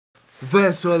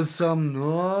Hvad så alle sammen?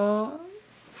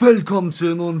 Velkommen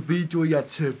til endnu en video. Jeg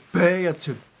er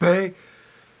tilbage.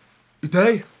 I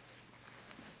dag,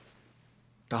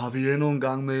 der har vi endnu en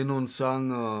gang med endnu en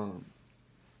sang. Og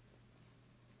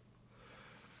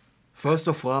først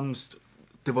og fremmest,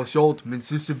 det var sjovt. Min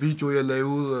sidste video jeg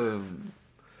lavede,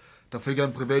 der fik jeg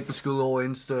en privat besked over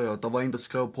Insta. Og der var en der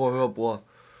skrev, prøv at høre bror,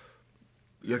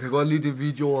 jeg kan godt lide de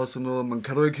videoer og sådan noget, men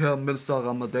kan du ikke her, mens der er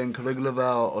ramadan, kan du ikke lade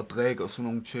være at drikke og sådan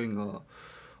nogle ting og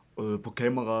på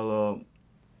kameraet,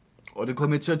 og det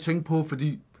kom jeg til at tænke på,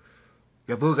 fordi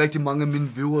jeg ved rigtig mange af mine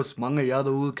viewers, mange af jer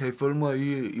derude, kan I følge mig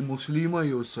i muslimer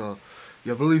jo, så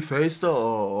jeg ved I faster,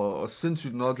 og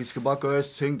sindssygt nok, I skal bare gøre jeres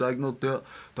ting, der er ikke noget der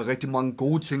er rigtig mange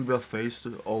gode ting ved at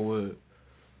faste, og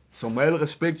så med al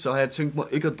respekt, så har jeg tænkt mig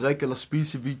ikke at drikke eller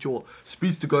spise i videoer.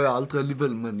 Spise det gør jeg aldrig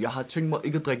alligevel, men jeg har tænkt mig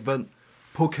ikke at drikke vand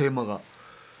på kamera.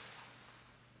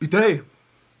 I dag,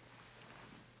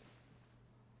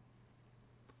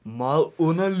 meget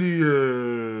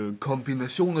underlig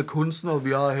kombination af kunstnere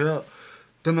vi har her.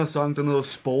 Den her sang, den hedder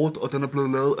Sport, og den er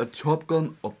blevet lavet af Top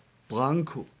Gun og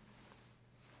Branco.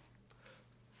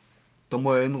 Der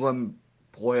må jeg indrømme,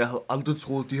 bror, jeg havde aldrig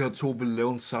troet, de her to ville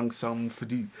lave en sang sammen,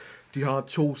 fordi de har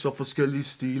to så forskellige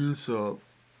stile, så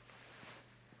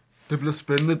det bliver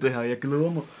spændende det her. Jeg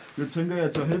glæder mig. Jeg tænker,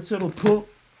 jeg tager headsetet på.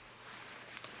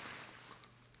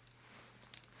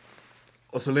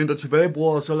 Og så læn dig tilbage,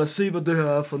 bror, og så lad os se, hvad det her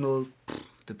er for noget.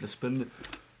 Det bliver spændende.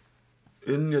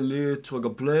 Inden jeg lige trykker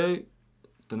play.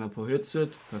 Den er på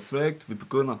headset. Perfekt. Vi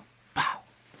begynder.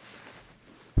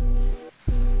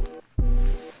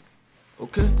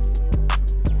 Okay.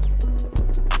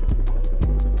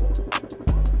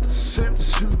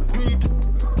 Sindssygt beat.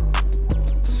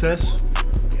 Sas.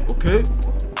 Okay.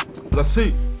 Lad os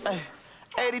se.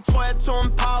 De tror jeg tog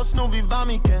en pause, nu vi varm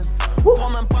igen. Hvor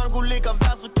man Branco ligger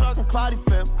verset klokken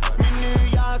 4:45. Min nye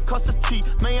jakke koster 10,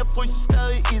 men jeg fryser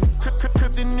stadig i den.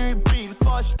 Købte en ny bil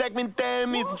for at stakke min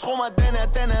dame i den. Tro mig,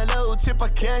 den er lavet til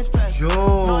parkeringsplads.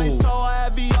 Når I sover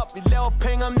er vi op, vi laver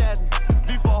penge om natten.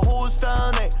 Vi får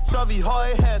hovedstaden af, så vi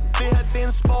høje hatten. Det her det er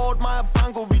en sport, mig og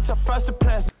Branco, vi tager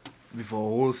førstepladsen. Vi får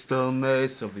hovedstaden af,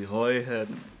 så vi høje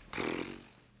hatten.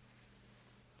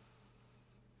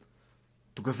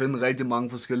 Du kan finde rigtig mange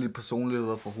forskellige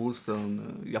personligheder fra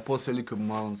hovedstaden. Jeg bor selv i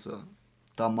København, så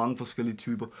der er mange forskellige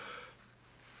typer.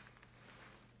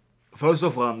 Først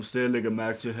og fremmest, det jeg lægger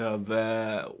mærke til her,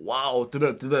 wow, det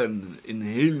der er en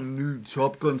helt ny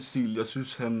Top Gun-stil. Jeg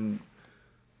synes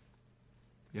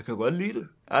jeg kan godt lide det.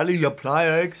 Ærligt, jeg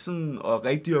plejer ikke sådan at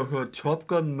rigtig at høre Top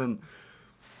Gun, men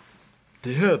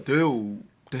det her, det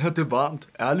er varmt.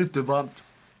 Ærligt, det er varmt.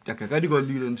 Jeg kan rigtig godt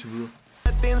lide det indtil videre.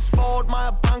 Det er en sport, mig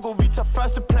og Branco, vi tager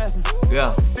førstepladsen. Ja.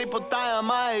 Se på dig og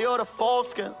mig, jo der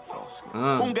forskel.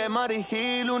 Hun gav mig det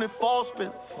hele uden et forspil.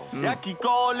 Jeg gik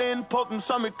all in på dem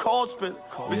som et kortspil.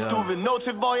 Hvis du vil nå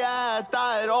til hvor jeg er, der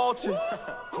er et år til.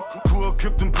 Kunne have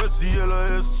købt en Pussy eller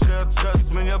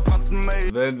S63, men jeg brændte den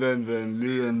med. Vent,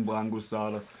 lige inden Branco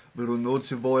starter. Vil du nå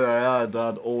til hvor jeg er, der er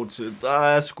et år til? Der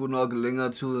er sgu nok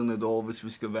længere tid end et år, hvis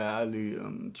vi skal være ærlige.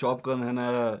 Top Gun,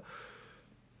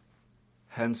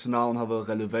 hans navn har været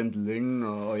relevant længe,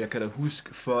 og jeg kan da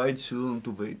huske før i tiden,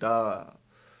 du ved,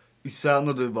 især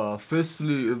når det var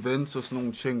festlige events og sådan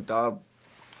nogle ting, der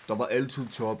var altid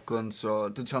Top Gun, så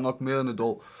det tager nok mere end et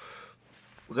år.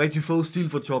 Rigtig fed stil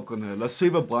for Top Gun her. Lad os se,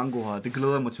 hvad Branco har. Det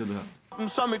glæder jeg mig til det her.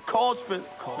 Som et kortspil.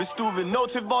 Hvis du vil nå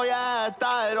til hvor jeg er,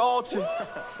 der er et år til.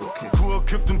 Okay. Kunne have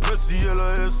købt en Pussy eller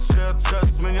S63,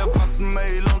 men jeg brændte den med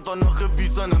i London, og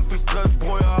revisoren han fik stress.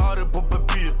 Bror, jeg har det på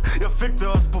papir. Jeg fik det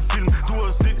også på film. Du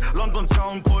har set London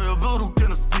Town, bror, jeg ved du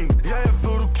kender Stin. Ja, jeg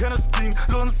ved du kender Stin.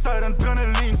 Lund sejt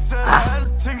adrenalin. Sætter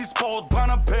alting i sport,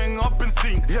 brænder penge og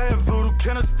benzin. Ja, jeg ved du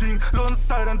kender Stin. Lund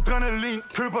sejt adrenalin.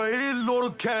 Køber helt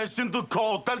lortet cash, intet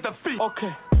kort, alt er fint.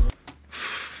 Okay.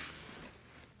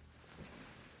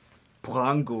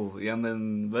 Branco,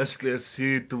 jamen, hvad skal jeg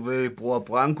sige, du ved, bror,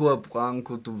 Branco er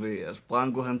Branco, du ved, altså,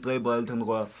 Branco, han dræber alt, han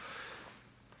rører.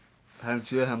 Han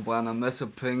siger, han brænder masser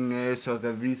af penge af, så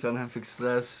revisoren, han fik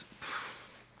stress.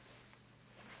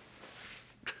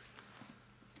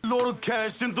 Lortet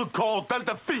cash, intet kort, alt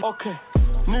er fint. Okay,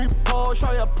 ny Porsche,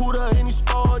 og jeg putter ind i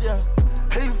sport, ja.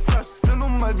 Helt fast, det er nu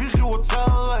mig, vi river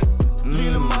taget af.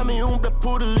 Lille mami, hun bliver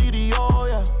puttet i de år,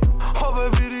 ja. Og hvad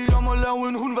ved de om at lave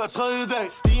en hund hver tredje dag?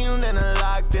 Stilen den er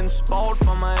lagt, en sport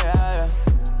for mig, ja, ja.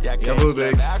 Jeg kan ikke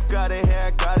lade være, gør det her,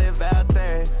 gør det hver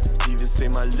dag. De vil se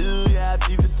mig lide, ja,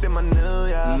 de vil se mig ned,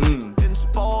 ja. Det er en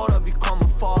sport, og vi kommer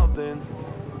for at vinde.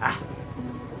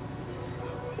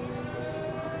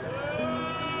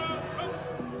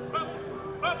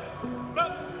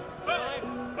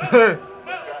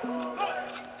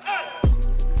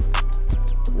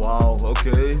 Wow,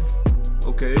 okay.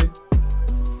 Okay.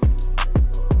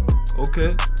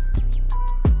 Okay.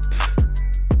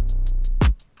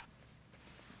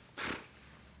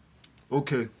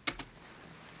 Okay.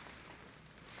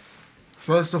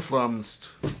 Først og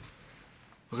fremmest,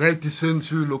 rigtig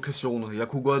sindssyge lokationer. Jeg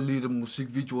kunne godt lide det.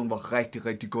 Musikvideoen var rigtig,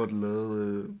 rigtig godt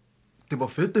lavet. Det var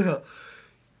fedt det her.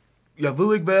 Jeg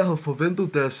ved ikke, hvad jeg havde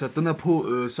forventet, da jeg satte den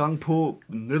her sang på.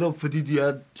 Netop fordi de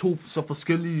er to så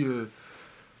forskellige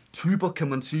typer, kan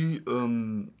man sige.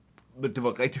 Men det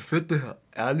var rigtig fedt det her.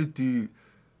 Ærligt, det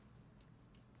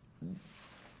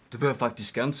vil jeg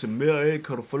faktisk gerne se mere af.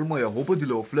 Kan du følge mig? Jeg håber, de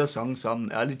laver flere sange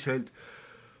sammen. Ærligt talt.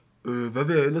 Hvad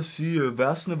vil jeg ellers sige?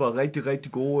 Versene var rigtig,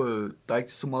 rigtig gode. Der er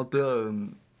ikke så meget der.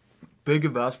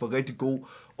 Begge vers var rigtig gode.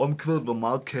 Omkvædet var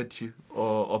meget catchy.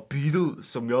 Og beatet,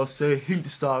 som jeg også sagde helt i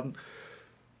starten,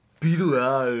 beatet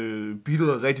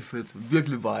er rigtig fedt.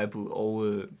 Virkelig vibet.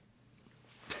 Og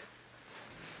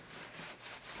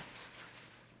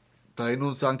der er endnu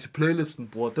en sang til playlisten,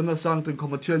 bror. Den her sang, den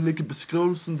kommer til at ligge i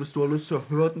beskrivelsen, hvis du har lyst til at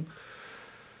høre den.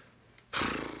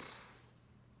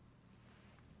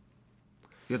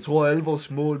 Jeg tror, alle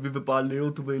vores mål, vi vil bare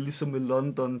leve, du ved, ligesom i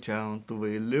London Town. Du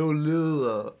vil leve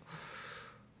livet,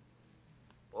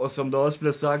 og som der også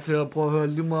bliver sagt her, prøv at høre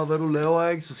lige meget, hvad du laver,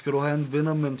 ikke? Så skal du have en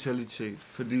vindermentalitet.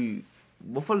 Fordi,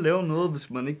 hvorfor lave noget, hvis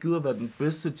man ikke gider være den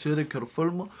bedste til det? Kan du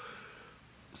følge mig?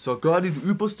 Så gør dit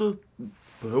ypperste.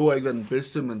 Behøver ikke være den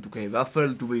bedste, men du kan i hvert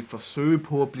fald, du vil forsøge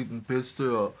på at blive den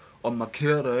bedste, og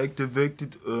markere dig, ikke? Det er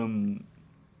vigtigt.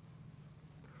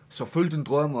 Så følg din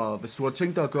drøm, og hvis du har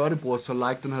tænkt dig at gøre det, bror, så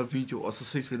like den her video, og så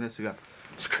ses vi næste gang.